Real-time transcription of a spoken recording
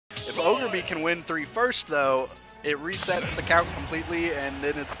If Ogreb can win 3 first, though, it resets the count completely, and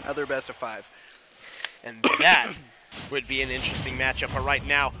then it's another best of 5. And that would be an interesting matchup. But right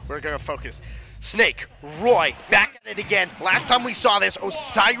now, we're going to focus. Snake, Roy, back at it again. Last time we saw this,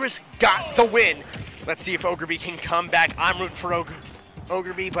 Osiris got the win. Let's see if Ogreb can come back. I'm rooting for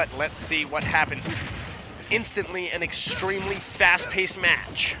Ogreb, but let's see what happens. Instantly an extremely fast-paced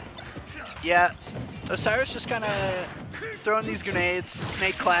match. Yeah, Osiris just kind of throwing these grenades.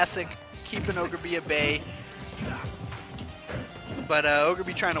 Snake classic, keeping Ogreb at bay. But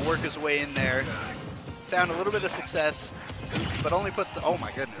Ogreb trying to work his way in there. Found a little bit of success, but only put the... Oh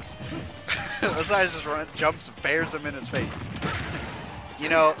my goodness. Osiris just jumps and bears him in his face. You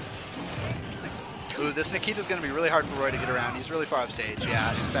know... Ooh, this Nikita's going to be really hard for Roy to get around. He's really far off stage. Yeah,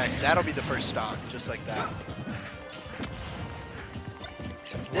 in fact, that'll be the first stock, just like that.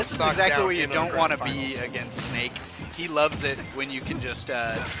 This is exactly where you don't want to be against Snake. He loves it when you can just,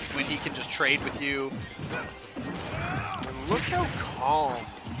 when he can just trade with you. And look how calm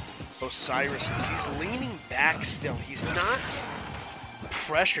Osiris is. He's leaning back still. He's not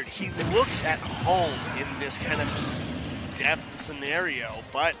pressured. He looks at home in this kind of death scenario,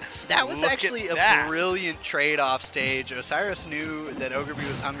 but that was actually a brilliant trade off stage. Osiris knew that Ogreb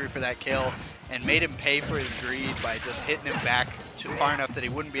was hungry for that kill and made him pay for his greed by just hitting him back to far enough that he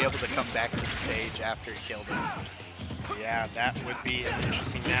wouldn't be able to come back to the stage after he killed him. Yeah, that would be an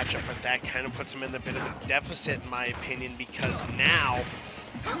interesting matchup, but that kind of puts him in a bit of a deficit in my opinion, because now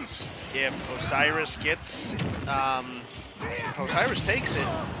if Osiris gets if Osiris takes it,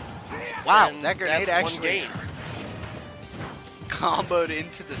 wow, that grenade actually one game. Comboed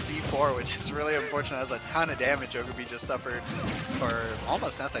into the C4, which is really unfortunate. That was a ton of damage Ogreb just suffered for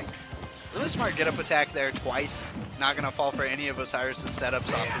almost nothing. Really smart get-up attack there twice. Not going to fall for any of Osiris'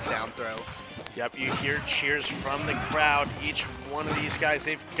 setups off his down throw. Yep, you hear cheers from the crowd. Each one of these guys,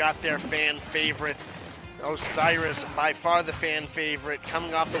 they've got their fan favorite. Osiris, by far the fan favorite,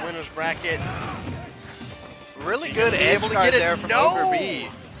 coming off the winner's bracket. Really good edge guard there from Ogreb.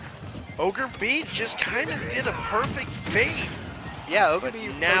 Ogreb just kind of did a perfect bait. Yeah, Ogreb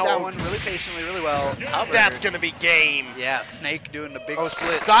played that one really patiently, really well. That's going to be game. Yeah, Snake doing the big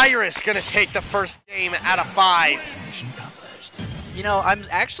split. Osiris going to take the first game out of 5. You know, I'm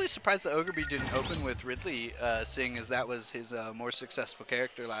actually surprised that Ogreb didn't open with Ridley, seeing as that was his more successful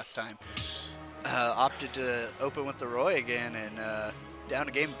character last time. Opted to open with the Roy again and down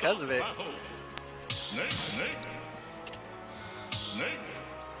a game because of it.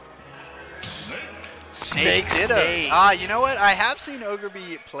 Snake Ditto. You know what? I have seen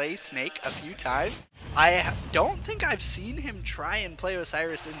Ogreb play Snake a few times. I don't think I've seen him try and play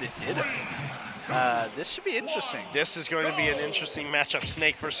Osiris in the Ditto. This should be interesting. This is going to be an interesting matchup.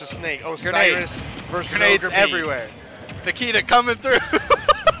 Snake versus Snake. Osiris versus grenades Ogreb. Everywhere. Nikita coming through.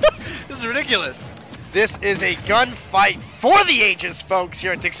 This is ridiculous. This is a gunfight for the ages, folks,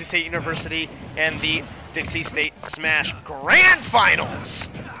 here at Dixie State University and the Dixie State Smash Grand Finals.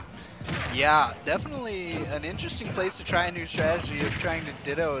 Yeah, definitely an interesting place to try a new strategy of trying to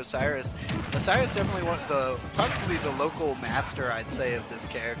ditto Osiris. Osiris definitely probably the local master, I'd say, of this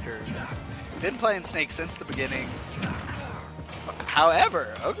character. Been playing Snake since the beginning.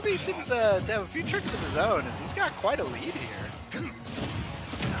 However, Ogreb seems to have a few tricks of his own, as he's got quite a lead here.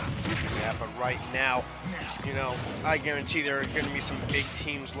 Yeah, but right now, you know, I guarantee there are going to be some big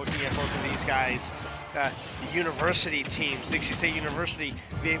teams looking at both of these guys. University teams, Dixie State University,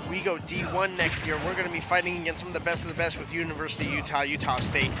 we go D1 next year. We're going to be fighting against some of the best with University of Utah, Utah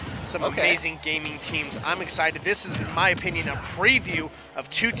State. Some amazing gaming teams. I'm excited. This is, in my opinion, a preview of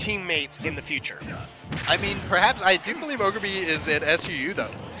 2 teammates in the future. I mean, perhaps, I do believe Ogreb is at SUU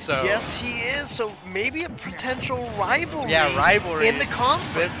though. So yes, he is. So maybe a potential rivalry. Yeah, rivalry in the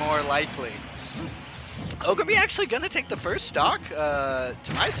conference. A bit more likely. Ogreb actually going to take the first stock,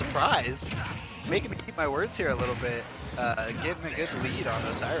 to my surprise. Making me keep my words here a little bit, getting a good lead on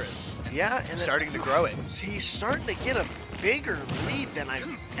Osiris. Yeah, and starting to grow it. He's starting to get a bigger lead than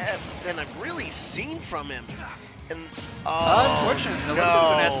I've really seen from him. And unfortunate, a little bit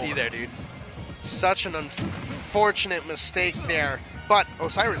of an SD there, dude. Such an unfortunate mistake there. But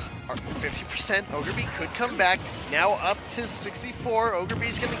Osiris, 50%. Ogreb could come back. Now up to 64.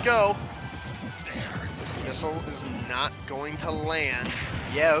 Ogreb's going to go. This missile is not going to land.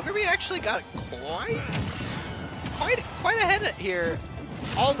 Yeah, Ogreb actually got quite ahead here.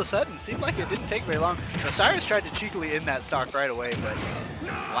 All of a sudden, seemed like it didn't take very long. Osiris tried to cheekily end that stock right away, but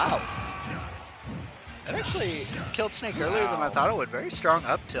wow. That actually killed Snake earlier than I thought it would. Very strong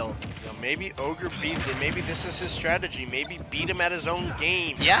up tilt. You know, maybe Ogreb maybe this is his strategy. Maybe beat him at his own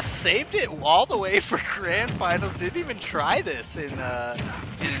game. Yeah, saved it all the way for Grand Finals. Didn't even try this in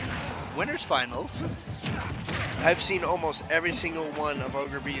winners finals. I've seen almost every single one of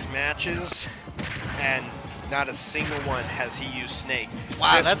Ogreb's matches, and not a single one has he used Snake.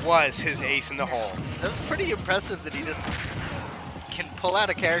 Wow, this was his ace in the hole. That's pretty impressive that he just can pull out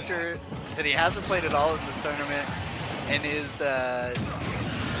a character that he hasn't played at all in the tournament and is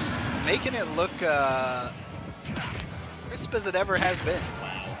making it look crisp as it ever has been.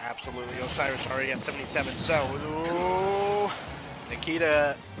 Wow, absolutely. Osiris already at 77. So, ooh.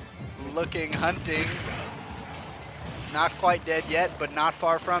 Nikita looking, hunting. Not quite dead yet, but not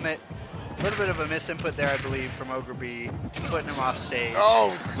far from it. A little bit of a misinput there, I believe, from Ogreb, putting him off stage.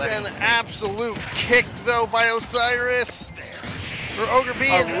 Oh, an absolute kick, though, by Osiris. For Ogreb.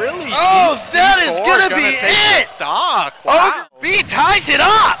 Really? Oh, that is going to be it! Stock. Wow. Ogreb ties it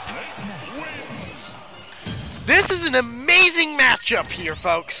up! This is an amazing matchup here,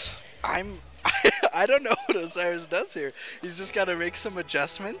 folks. I don't know what Osiris does here. He's just got to make some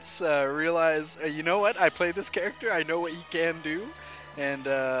adjustments, realize, you know what, I play this character, I know what he can do, and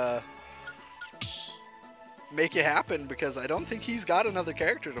make it happen, because I don't think he's got another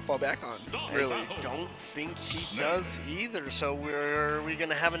character to fall back on, really. I don't think he does either, so we're going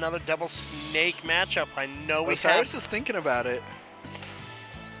to have another double Snake matchup. I know we Osiris is thinking about it.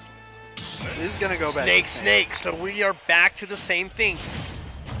 This is going to go back. Snake. So we are back to the same thing.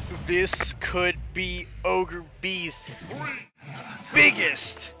 This could be Ogreb's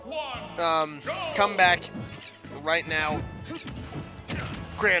biggest comeback right now.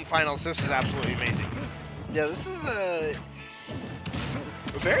 Grand finals. This is absolutely amazing. Yeah, this is a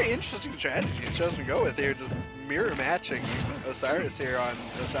very interesting strategy he's chosen to go with here. Just mirror matching Osiris here on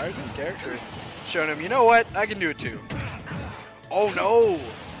Osiris's character, showing him, you know what, I can do it too. Oh no!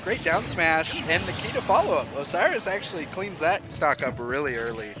 Great down smash and Nikita follow-up. Osiris actually cleans that stock up really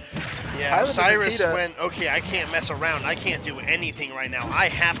early. Yeah, Osiris went, okay, I can't mess around. I can't do anything right now. I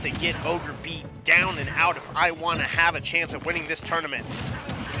have to get Ogreb down and out if I want to have a chance of winning this tournament.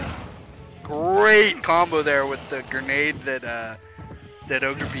 Great combo there with the grenade that that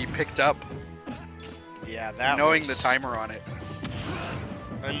Ogreb picked up. Yeah, that knowing the timer on it.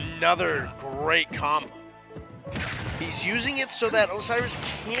 Another great combo. He's using it so that Osiris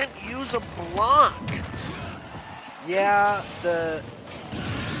can't use a block. Yeah,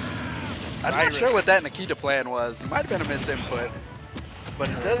 I'm not sure what that Nikita plan was. It might have been a misinput, but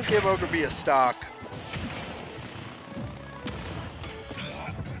it does give Ogreb a stock.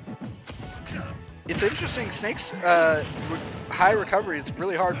 It's interesting, Snake's high recovery is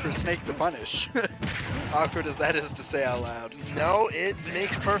really hard for Snake to punish. Awkward as that is to say out loud. No, it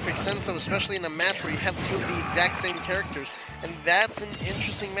makes perfect sense though, especially in a match where you have two of the exact same characters. And that's an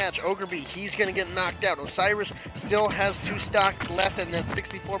interesting match. Ogreb, he's going to get knocked out. Osiris still has 2 stocks left and at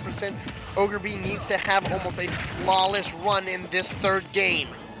 64%. Ogreb needs to have almost a flawless run in this 3rd game.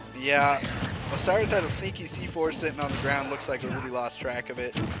 Yeah, Osiris had a sneaky C4 sitting on the ground. Looks like Ogreb lost track of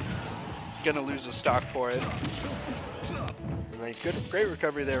it. Gonna lose a stock for it. Great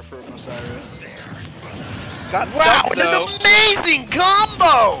recovery there from Osiris. Got stuck though. An amazing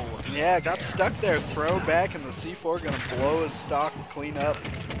combo! Yeah, got stuck there. Throw back and the C4 gonna blow his stock clean up.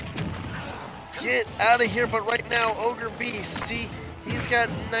 Get out of here, but right now, Ogreb, see, he's got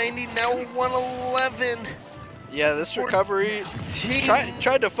 90, now 111. Yeah, this recovery,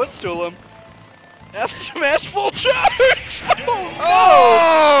 tried to footstool him. F smash full charge!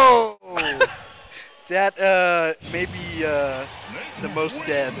 Oh! That may be the most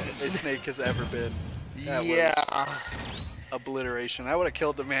dead a Snake has ever been. That was obliteration. I would have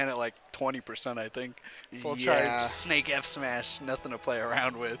killed the man at like 20%, I think. Full charge, Snake F smash, nothing to play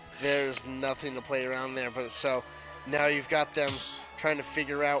around with. There's nothing to play around there, but so now you've got them trying to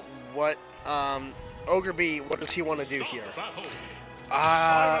figure out what Ogreb, what does he want to do here?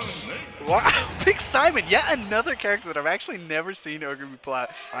 Wow, Big Simon, yet another character that I've actually never seen Ogreb pull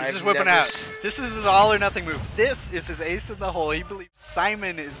out. He's just whipping out. This is his all or nothing move. This is his ace in the hole. He believes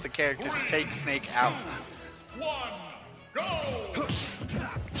Simon is the character to take Snake out. 1, go!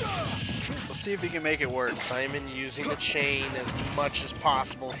 We'll see if he can make it work. Simon using the chain as much as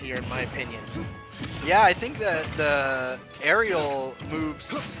possible here, in my opinion. Yeah, I think that the aerial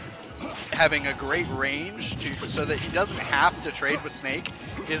moves having a great range so that he doesn't have to trade with Snake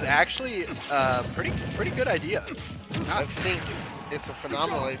is actually a pretty good idea. I think it's a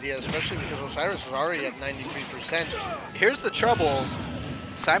phenomenal idea, especially because Osiris is already at 93%. Here's the trouble.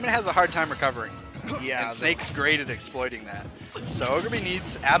 Simon has a hard time recovering. Yeah, and Snake's great at exploiting that. So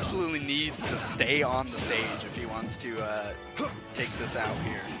Ogreb absolutely needs to stay on the stage if he wants to take this out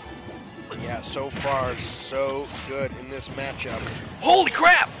here. Yeah, so far so good in this matchup. Holy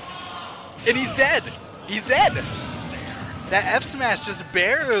crap! And he's dead! He's dead! That F smash just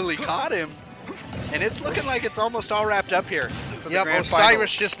barely caught him. And it's looking like it's almost all wrapped up here for the Yep, grand Osiris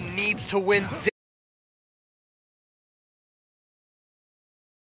finals. just needs to win this.